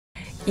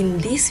In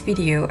this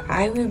video,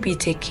 I will be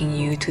taking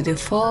you to the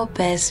 4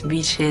 best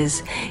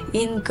beaches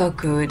in Koh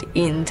Kood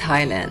in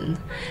Thailand.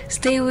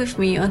 Stay with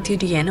me until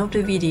the end of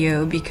the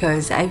video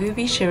because I will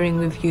be sharing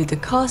with you the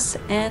costs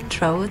and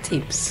travel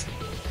tips.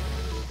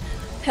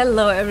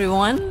 Hello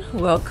everyone,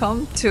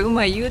 welcome to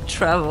my youth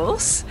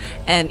travels,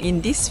 and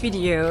in this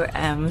video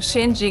I'm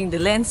changing the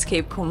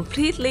landscape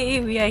completely.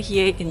 We are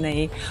here in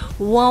a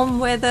warm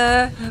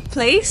weather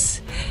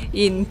place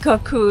in Koh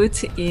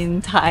Kood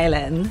in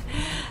Thailand.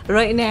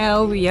 Right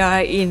now we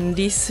are in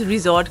this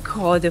resort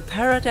called the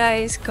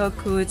Paradise Koh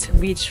Kood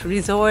Beach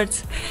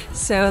Resort.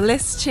 So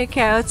let's check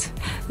out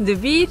the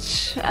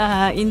beach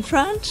in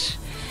front,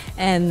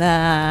 and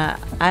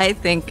I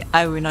think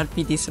I will not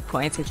be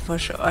disappointed for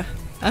sure.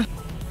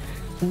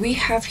 We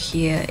have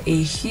here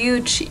a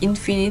huge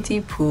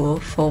infinity pool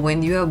for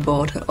when you are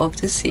bored of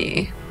the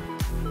sea.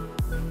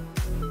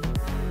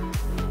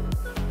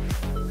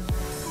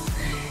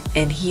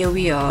 And here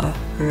we are,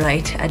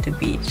 right at the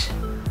beach.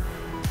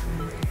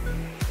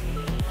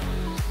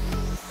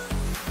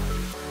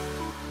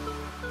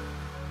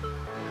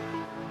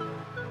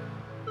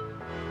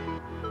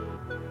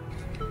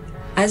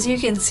 As you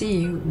can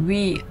see,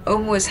 we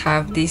almost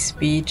have this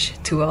beach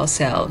to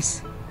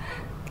ourselves.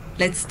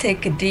 Let's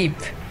take a dip.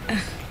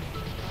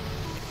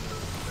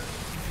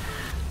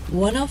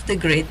 One of the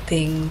great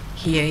things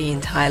here in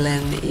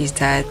Thailand is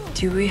that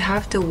we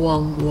have the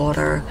warm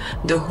water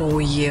the whole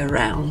year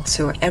round.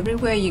 So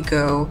everywhere you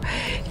go,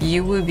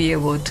 you will be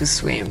able to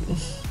swim.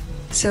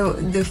 So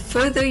the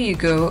further you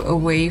go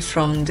away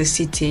from the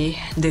city,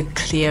 the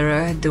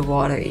clearer the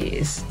water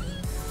is.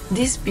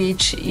 This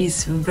beach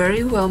is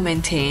very well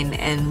maintained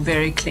and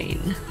very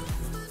clean.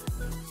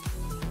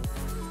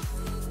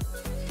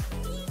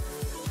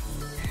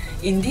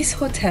 In this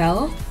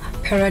hotel,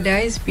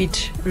 Paradise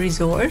Beach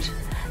Resort,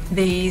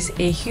 there is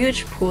a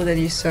huge pool that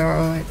you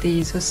saw. There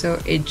is also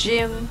a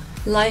gym,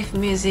 live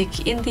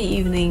music in the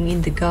evening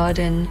in the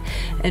garden,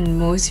 and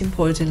most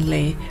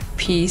importantly,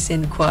 peace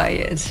and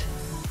quiet.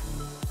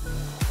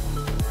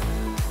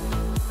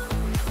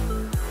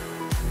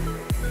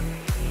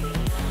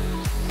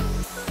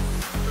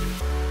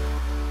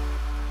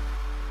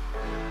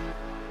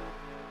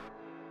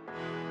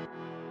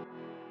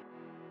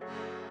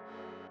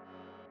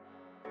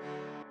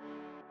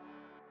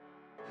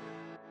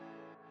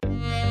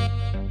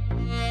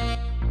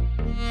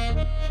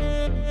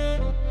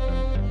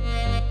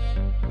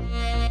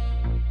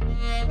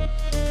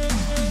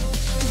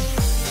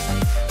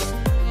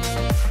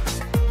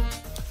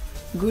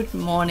 Good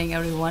morning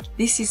everyone.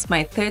 This is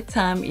my 3rd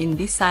time in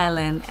this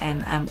island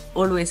and I'm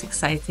always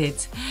excited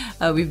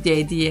with the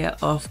idea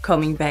of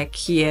coming back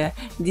here,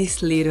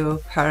 this little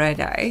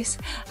paradise.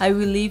 I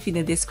will leave in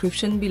the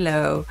description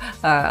below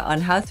on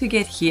how to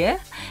get here.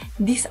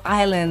 This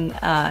island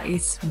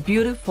is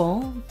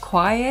beautiful,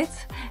 quiet.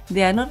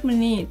 There are not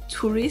many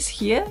tourists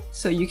here,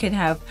 so you can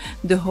have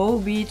the whole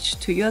beach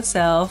to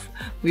yourself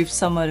with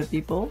some other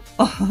people.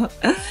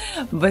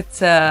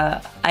 But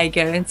I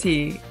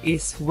guarantee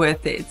it's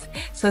worth it.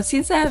 So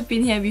since I have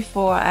been here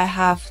before, I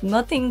have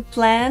nothing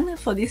planned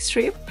for this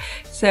trip.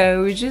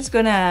 So we're just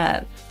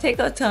gonna take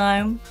our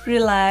time,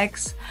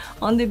 relax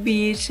on the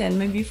beach and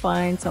maybe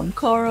find some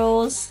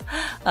corals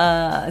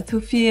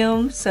to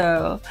film.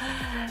 So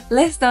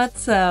let's not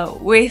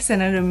waste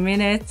another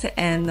minute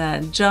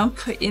and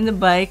jump in the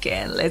bike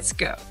and let's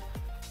go.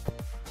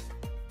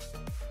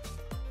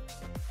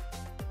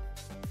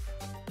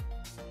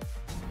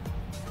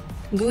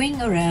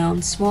 Going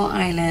around small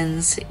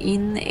islands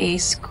in a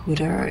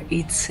scooter,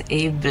 it's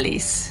a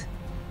bliss.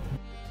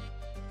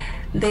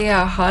 There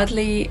are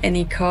hardly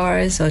any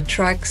cars or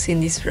trucks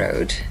in this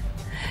road,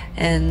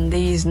 and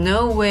there is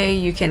no way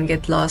you can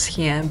get lost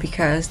here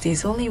because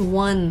there's only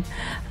one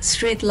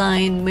straight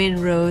line main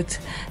road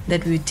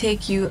that will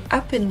take you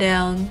up and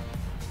down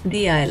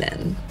the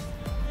island.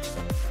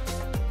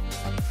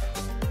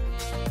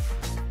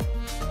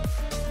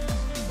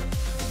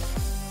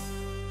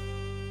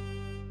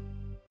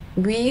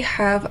 We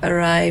have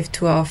arrived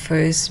to our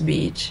first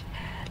beach.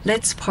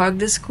 Let's park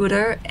the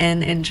scooter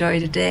and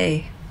enjoy the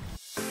day.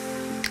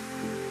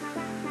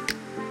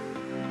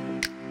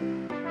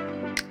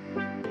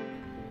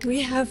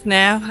 We have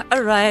now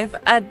arrived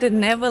at the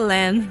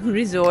Neverland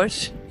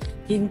resort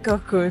in Koh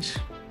Kood.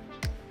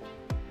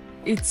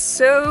 It's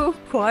so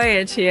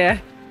quiet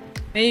here,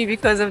 maybe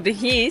because of the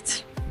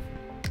heat,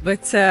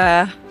 but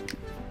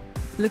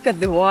look at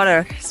the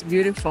water, it's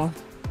beautiful.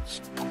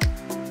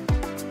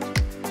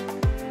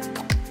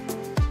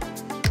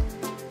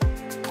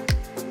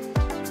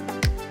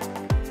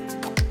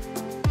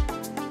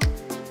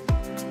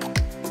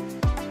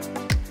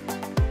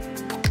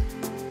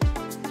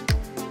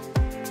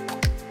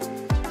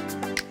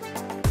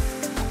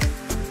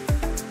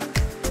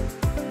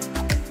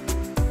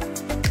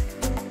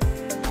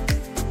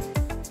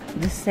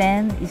 The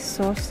sand is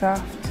so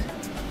soft.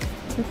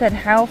 Look at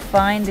how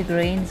fine the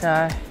grains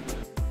are.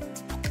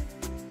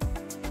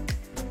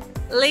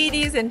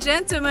 Ladies and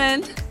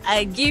gentlemen,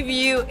 I give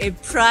you a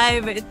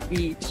private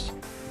beach.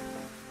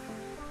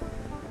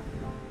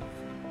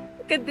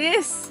 Look at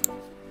this.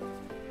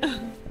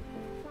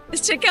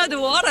 Let's check out the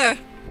water.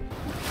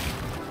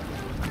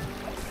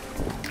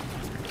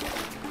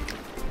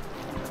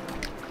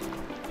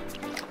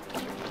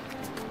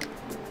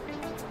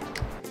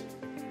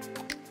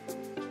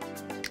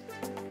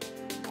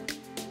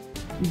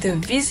 The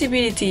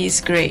visibility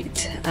is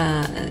great.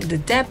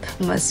 The depth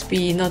must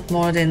be not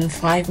more than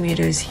 5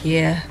 meters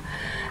here,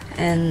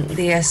 and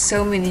there are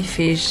so many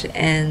fish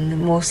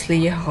and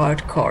mostly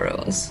hard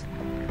corals.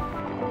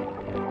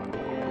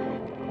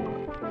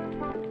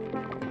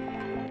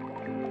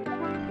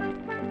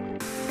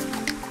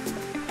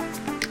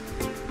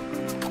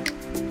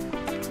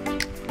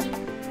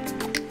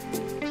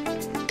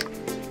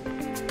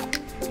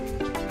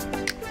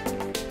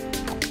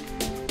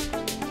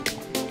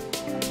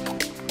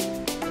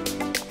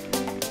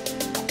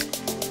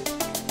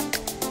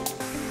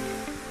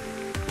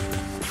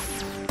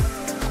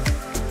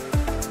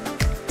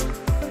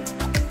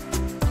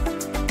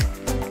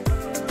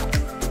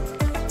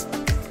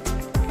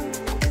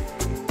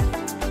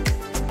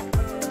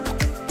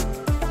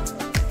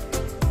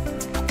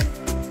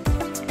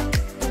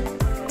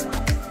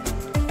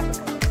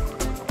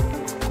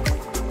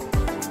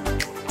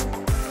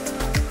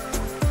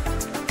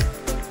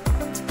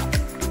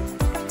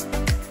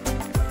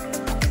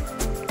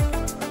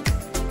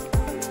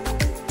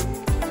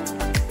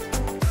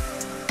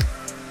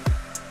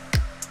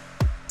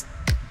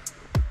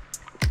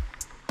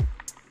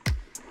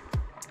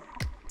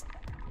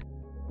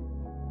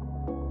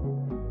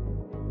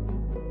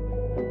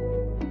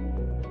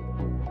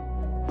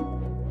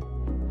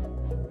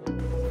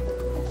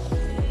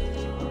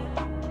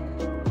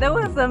 That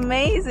was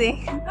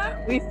amazing.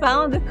 We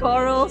found the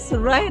corals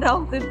right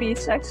off the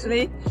beach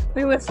actually.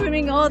 We were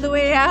swimming all the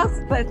way out,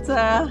 but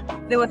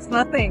there was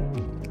nothing.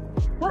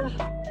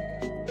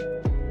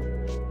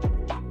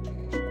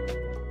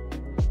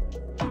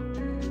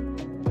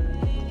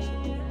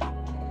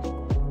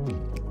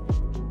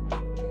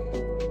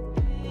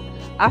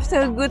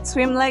 After a good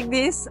swim like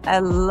this, I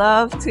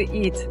love to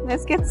eat.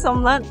 Let's get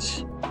some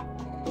lunch.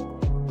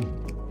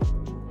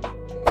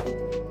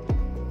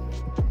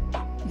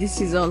 This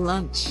is our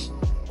lunch.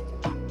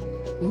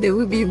 There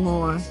will be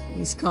more.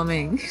 It's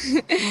coming.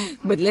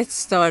 But let's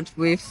start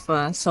with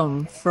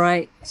some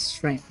fried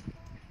shrimp.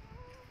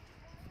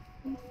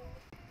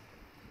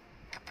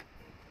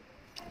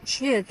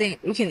 Actually, I think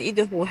we can eat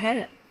the whole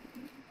head.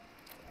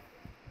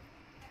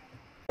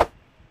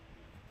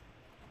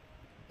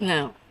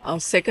 Now, our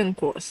second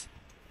course.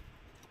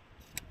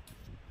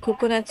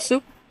 Coconut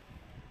soup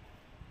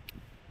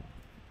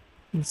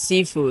and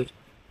seafood.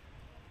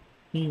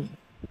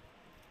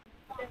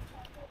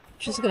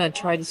 Just gonna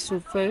try the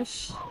soup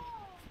first.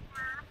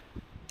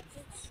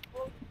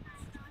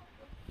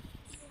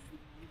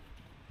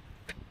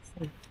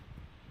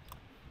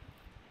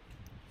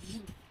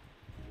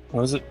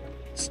 What is it?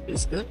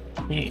 It's good.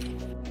 Yeah.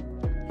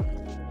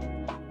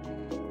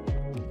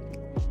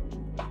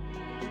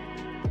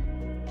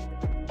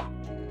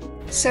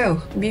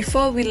 So,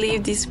 before we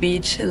leave this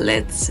beach,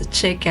 let's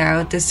check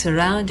out the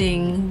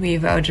surrounding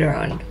with our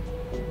drone.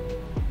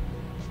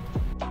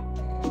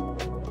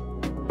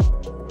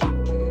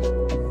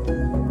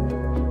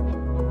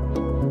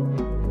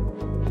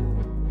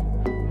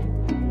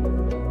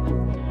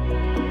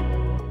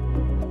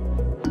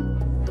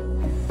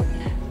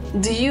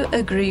 Do you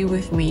agree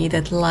with me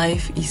that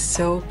life is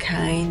so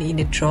kind in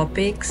the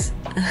tropics?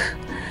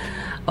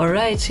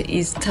 Alright,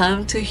 it's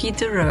time to hit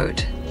the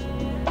road.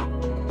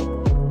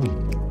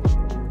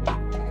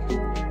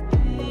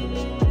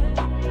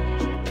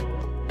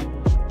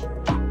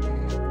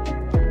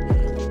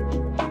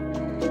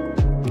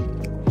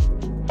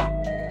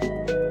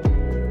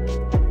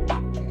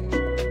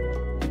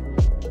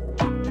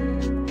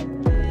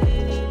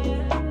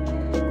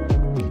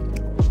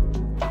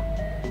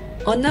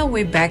 On our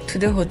way back to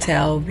the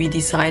hotel, we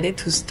decided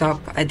to stop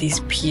at this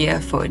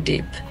pier for a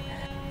dip.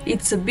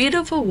 It's a bit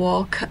of a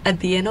walk at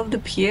the end of the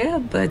pier,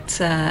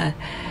 but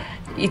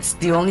it's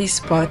the only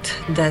spot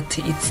that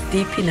it's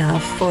deep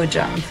enough for a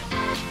jump.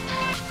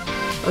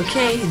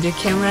 Okay, the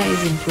camera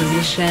is in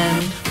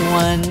position.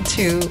 1,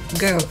 2,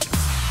 go!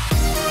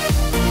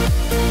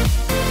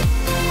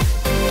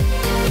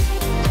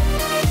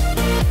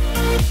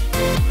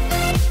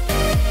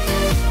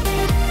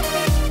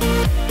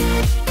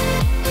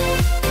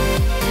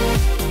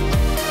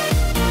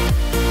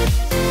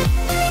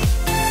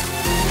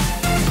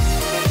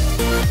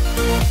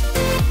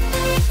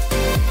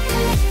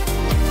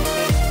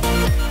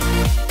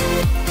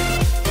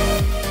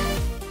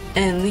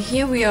 And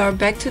here we are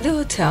back to the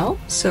hotel.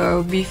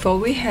 So before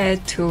we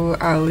head to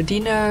our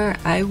dinner,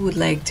 I would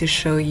like to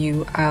show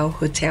you our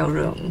hotel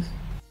room.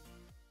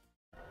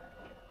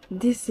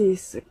 This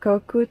is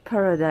Koh Kood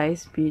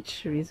Paradise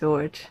Beach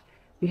Resort.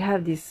 We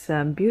have this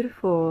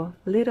beautiful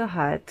little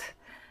hut,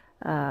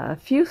 a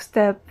few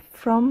steps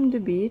from the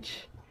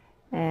beach,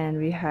 and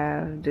we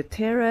have the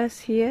terrace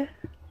here.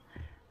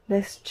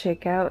 Let's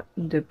check out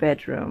the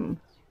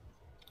bedroom.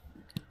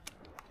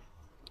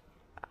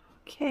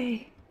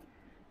 Okay.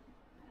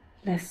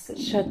 Let's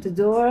shut the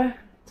door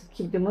to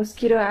keep the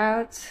mosquito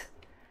out.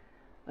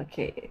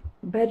 Okay,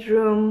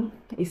 bedroom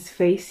is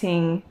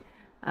facing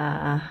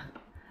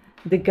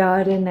the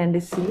garden and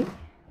the sea.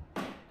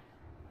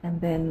 And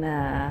then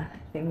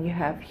you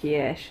have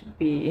here should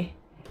be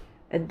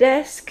a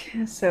desk,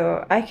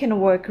 so I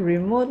can work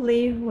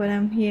remotely when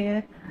I'm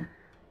here.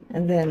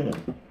 And then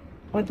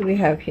what do we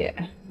have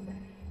here?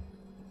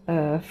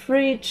 A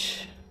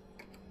fridge,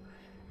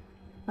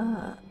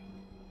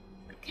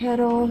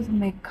 kettle to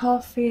make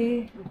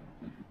coffee.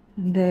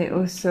 And they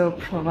also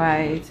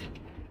provide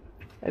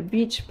a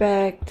beach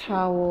bag,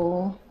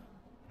 towel.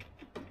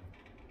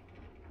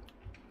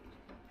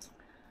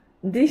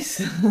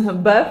 This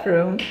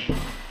bathroom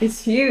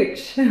is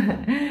huge.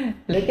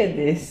 Look at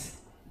this.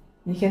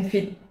 You can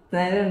fit,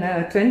 I don't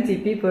know, 20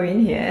 people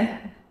in here.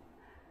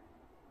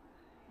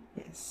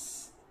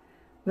 Yes.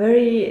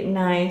 Very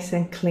nice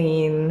and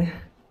clean.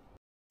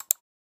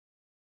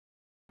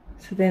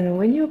 So then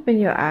when you open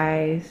your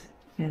eyes,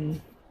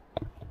 and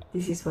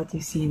this is what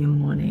you see in the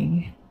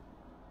morning.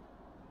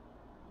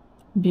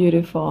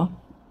 Beautiful.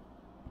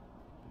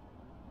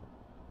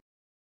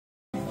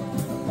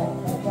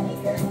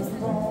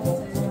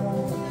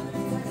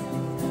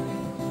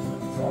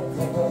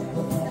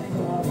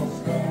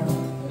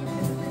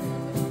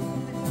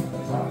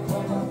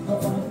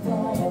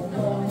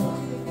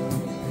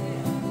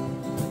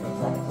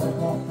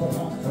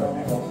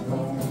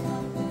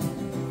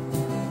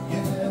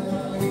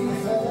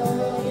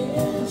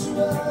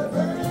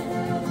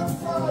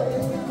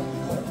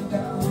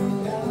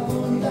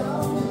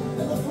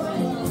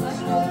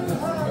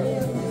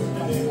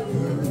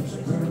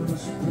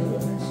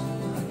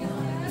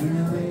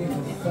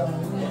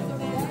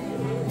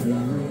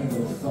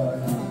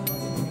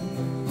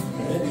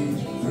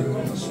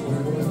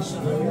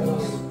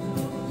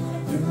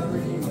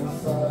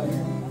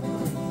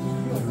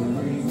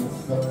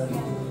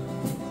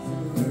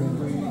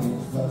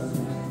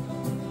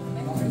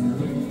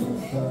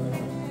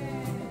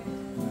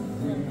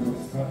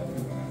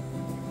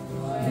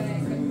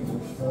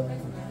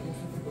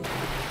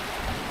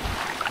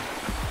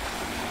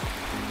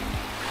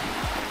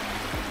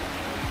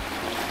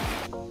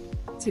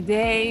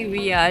 Today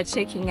we are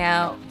checking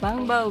out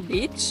Bangbao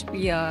Beach.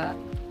 We are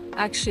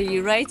actually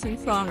right in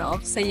front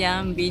of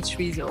Siam Beach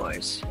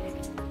Resort.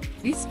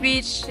 This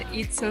beach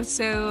it's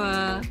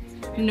also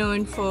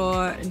known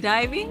for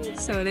diving,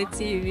 so let's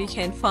see if we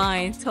can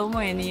find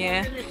somewhere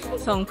near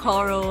some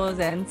corals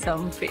and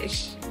some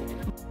fish.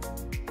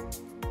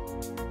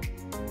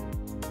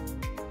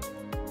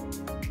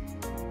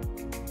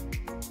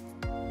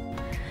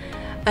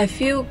 I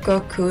feel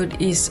Koh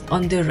Kood is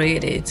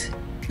underrated.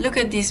 Look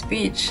at this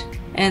beach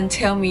and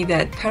tell me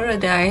that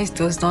paradise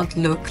does not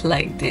look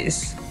like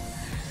this.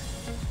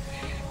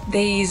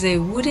 There is a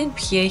wooden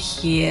pier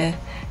here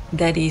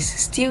that is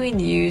still in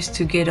use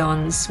to get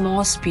on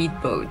small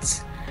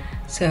speedboats.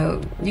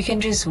 So you can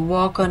just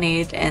walk on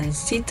it and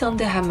sit on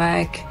the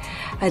hammock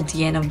at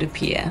the end of the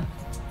pier.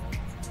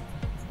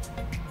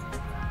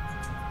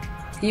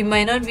 You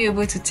might not be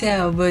able to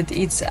tell, but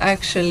it's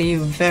actually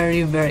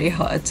very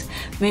hot,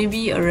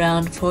 maybe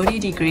around 40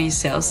 degrees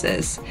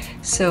Celsius.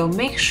 So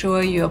make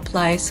sure you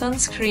apply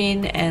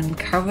sunscreen and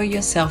cover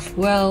yourself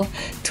well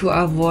to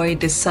avoid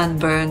the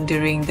sunburn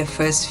during the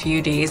first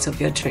few days of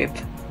your trip.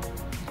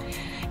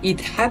 It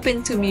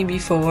happened to me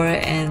before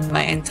and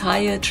my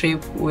entire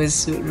trip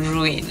was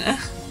ruined.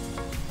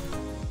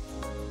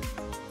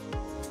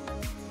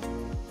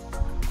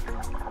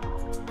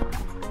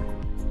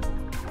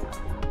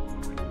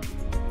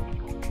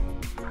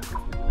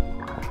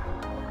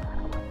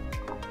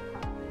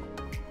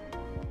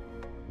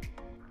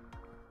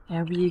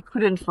 Yeah, we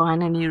couldn't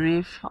find any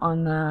reef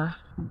on the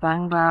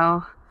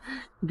Bangbao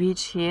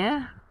beach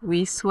here.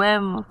 We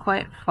swam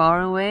quite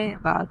far away,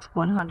 about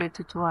 100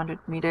 to 200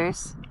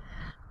 meters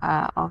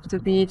off the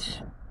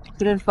beach.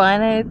 Couldn't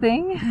find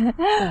anything.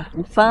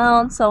 We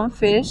found some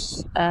fish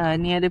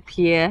near the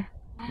pier,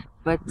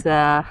 but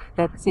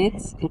that's it.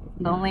 It's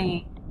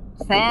only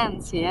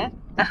sands here,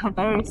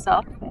 very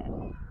soft.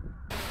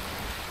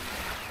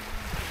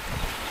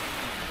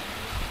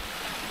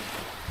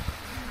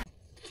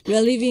 We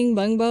are leaving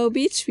Bangbao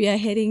Beach. We are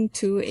heading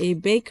to a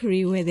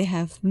bakery where they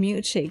have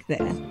milkshake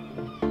there.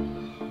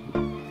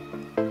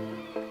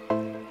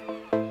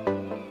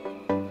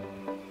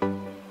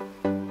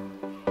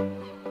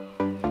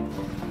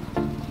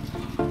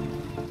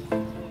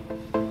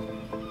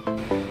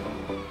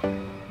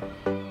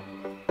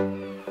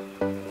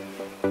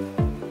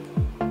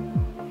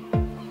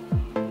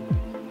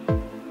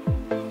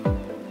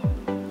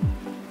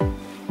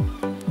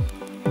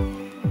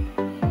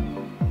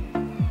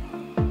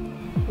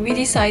 We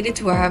decided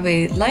to have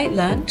a light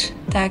lunch,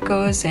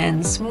 tacos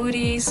and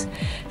smoothies,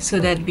 so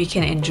that we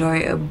can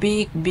enjoy a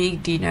big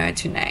dinner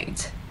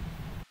tonight.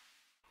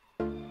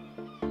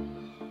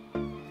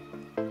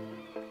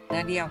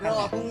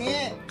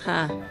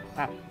 Huh.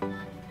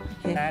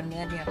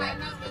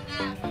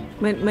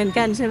 เหมือน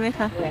กันใช่ไหมค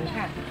ะเหมือน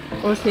ค่ะ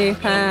โอเค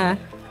ค่ะ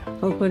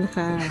ขอบคุณ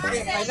ค่ะ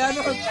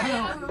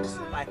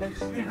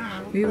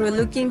We were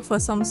looking for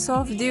some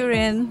soft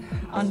durian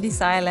on this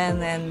island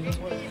and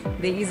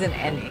there isn't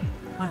any.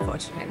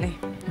 unfortunately.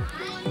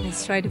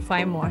 Let's try to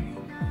find more.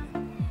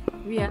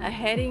 We are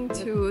heading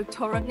to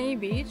Torani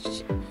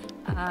Beach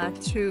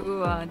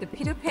through the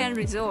Peter Pan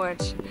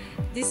Resort.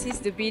 This is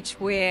the beach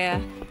where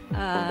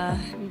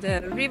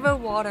the river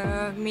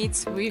water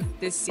meets with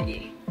the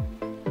sea.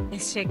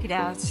 Let's check it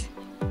out.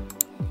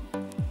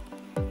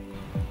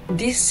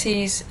 This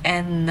is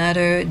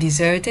another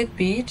deserted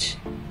beach.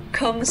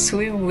 Come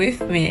swim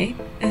with me.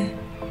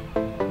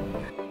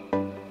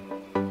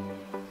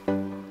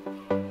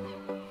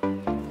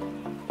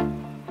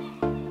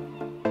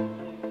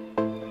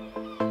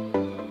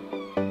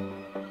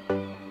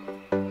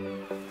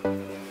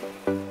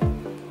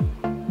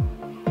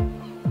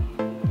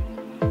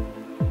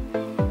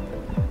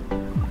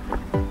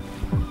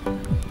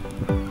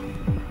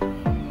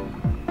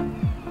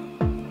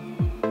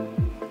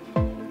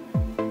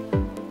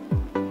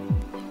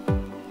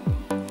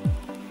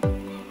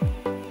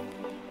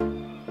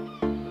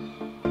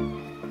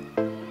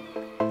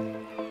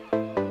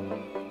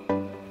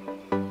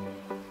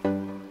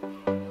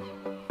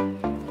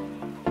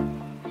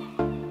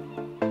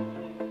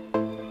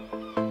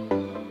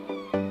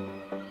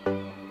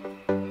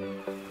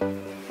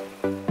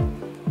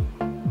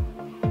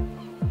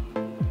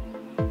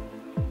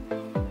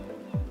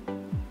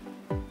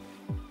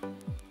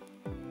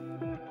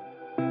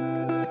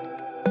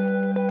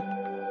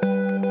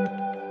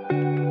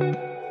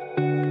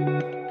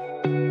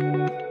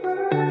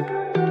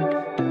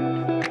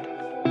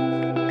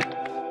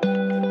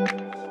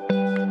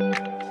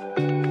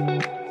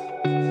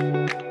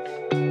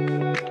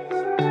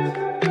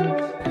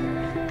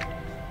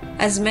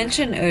 As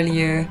mentioned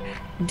earlier,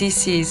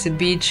 this is a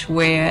beach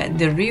where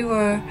the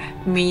river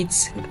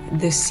meets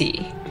the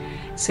sea.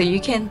 So you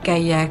can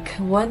kayak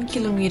 1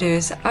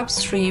 kilometers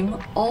upstream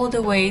all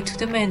the way to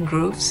the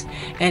mangroves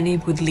and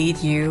it would lead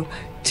you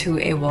to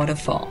a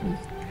waterfall.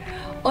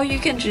 Or you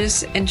can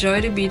just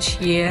enjoy the beach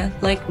here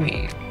like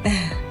me.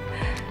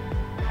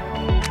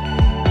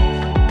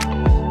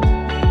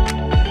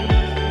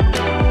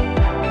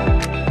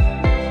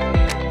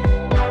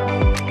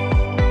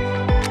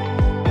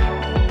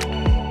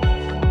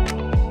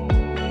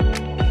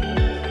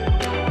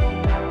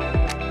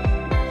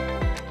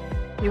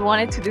 We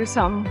wanted to do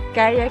some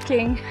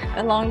kayaking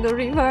along the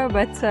river,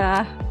 but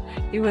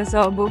it was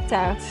all booked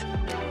out.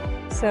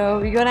 So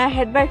we're gonna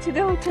head back to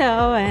the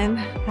hotel and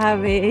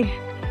have a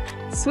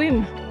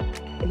swim,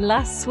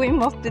 last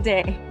swim of the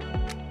day.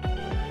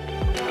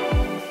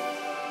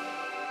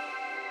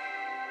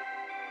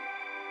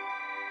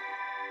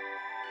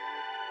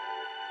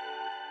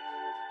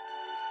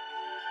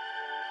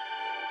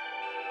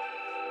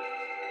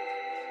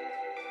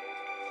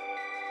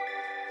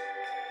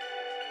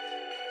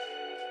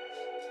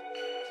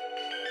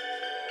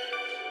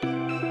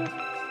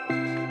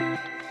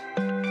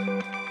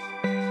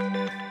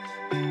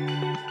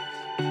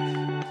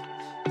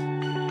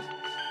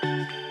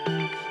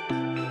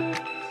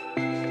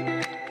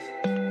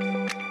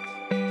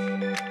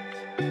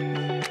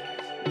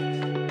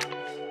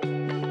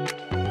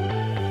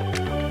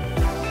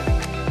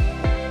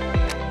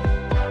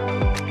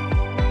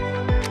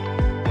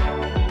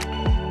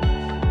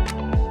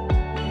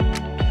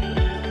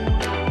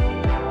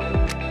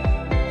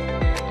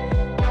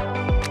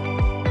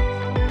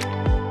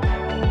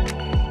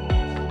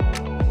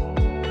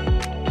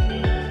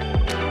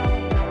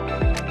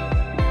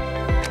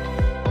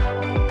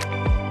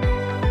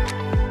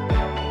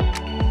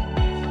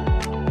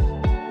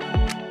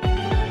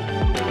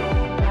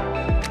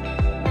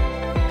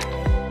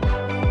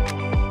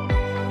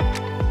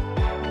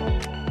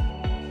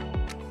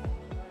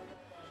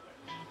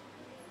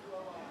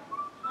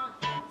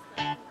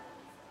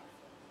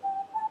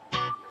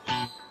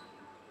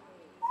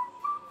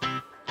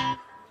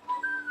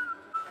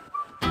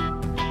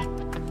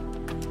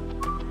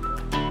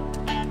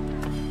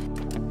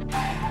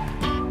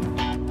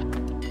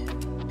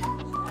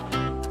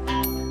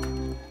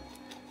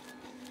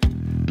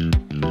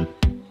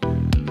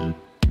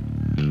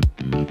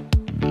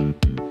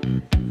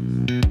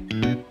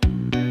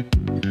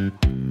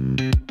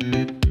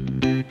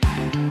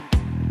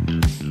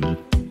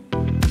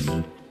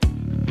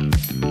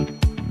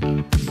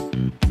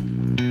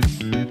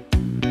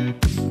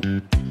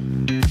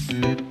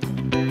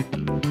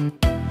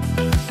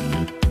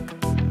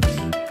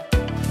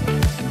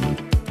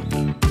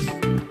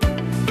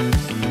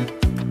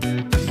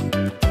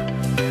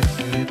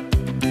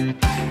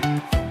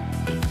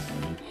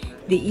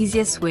 The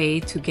easiest way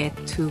to get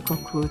to Koh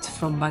Kood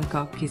from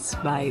Bangkok is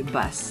by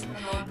bus.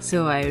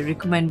 So I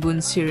recommend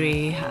Bun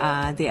Siri.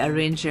 They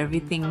arrange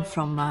everything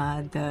from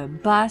the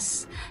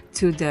bus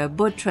to the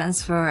boat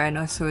transfer and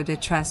also the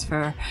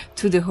transfer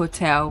to the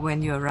hotel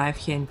when you arrive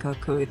here in Koh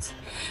Kood.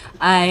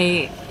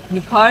 I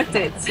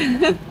departed.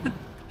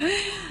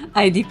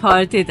 I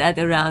departed at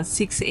around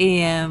 6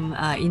 a.m.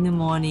 In the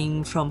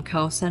morning from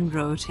Khao San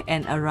Road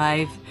and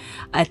arrived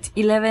at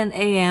 11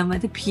 a.m.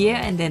 at the pier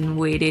and then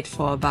waited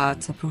for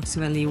about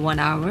approximately 1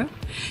 hour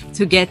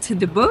to get to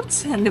the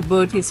boat. And the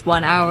boat is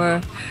 1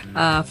 hour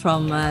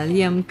from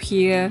Liam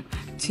Pier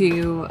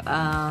to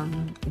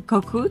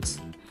Koh Kood.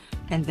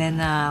 and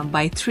then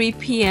by 3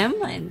 p.m.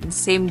 and the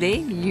same day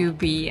you'll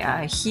be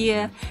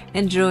here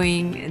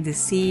enjoying the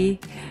sea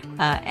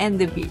and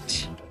the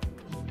beach.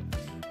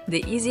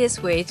 The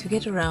easiest way to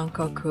get around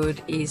Koh Kood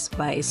is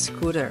by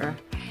scooter.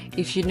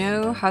 If you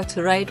know how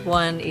to ride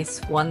one, it's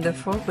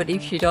wonderful, but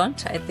if you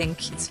don't, I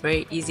think it's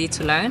very easy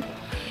to learn.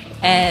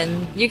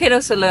 And you can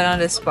also learn on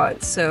the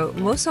spot. So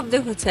most of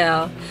the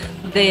hotel,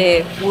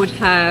 they would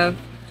have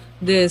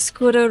the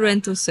scooter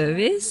rental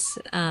service.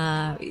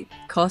 It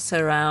costs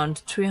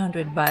around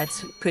 300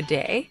 bahts per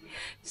day.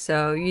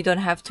 So you don't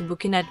have to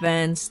book in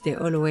advance. They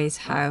always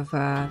have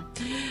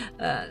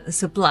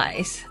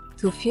supplies.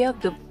 To fill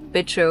up the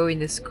petrol in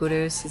the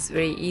scooters is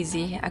very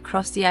easy.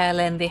 Across the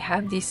island they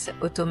have this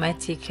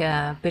automatic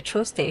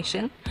petrol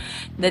station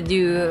that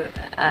you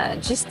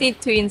just need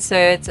to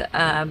insert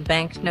a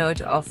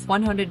banknote of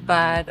 100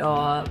 baht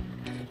or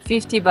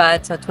 50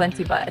 baht or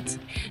 20 baht,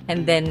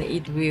 and then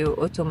it will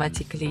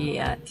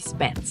automatically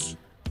dispense.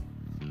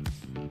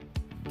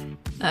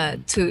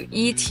 To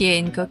eat here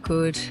in Koh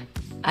Kood,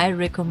 I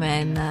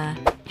recommend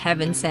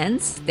Heaven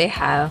Sense. They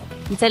have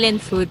Italian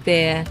food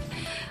there.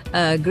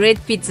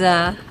 Great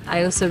pizza.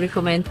 I also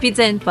recommend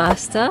Pizza and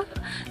Pasta,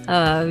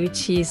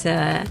 which is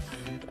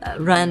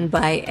run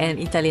by an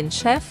Italian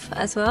chef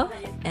as well.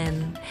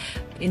 And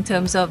in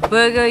terms of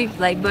burger, if you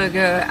like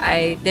burger,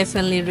 I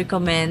definitely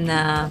recommend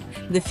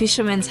the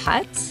Fisherman's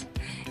Hut.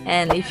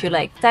 And if you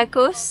like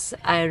tacos,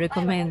 I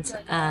recommend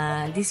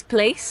this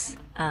place,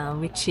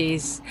 which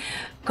is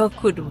Koh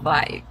Kood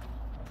Vibe.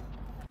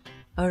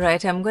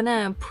 Alright, I'm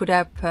gonna put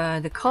up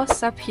the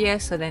costs up here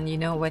so then you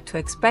know what to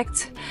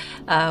expect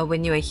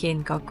when you are here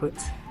in Koh Kood.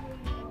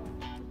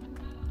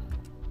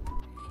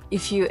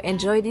 If you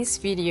enjoyed this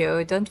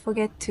video, don't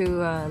forget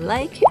to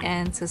like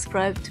and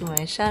subscribe to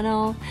my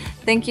channel.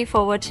 Thank you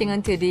for watching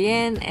until the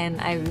end,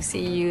 and I will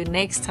see you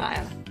next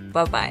time.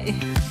 Bye bye.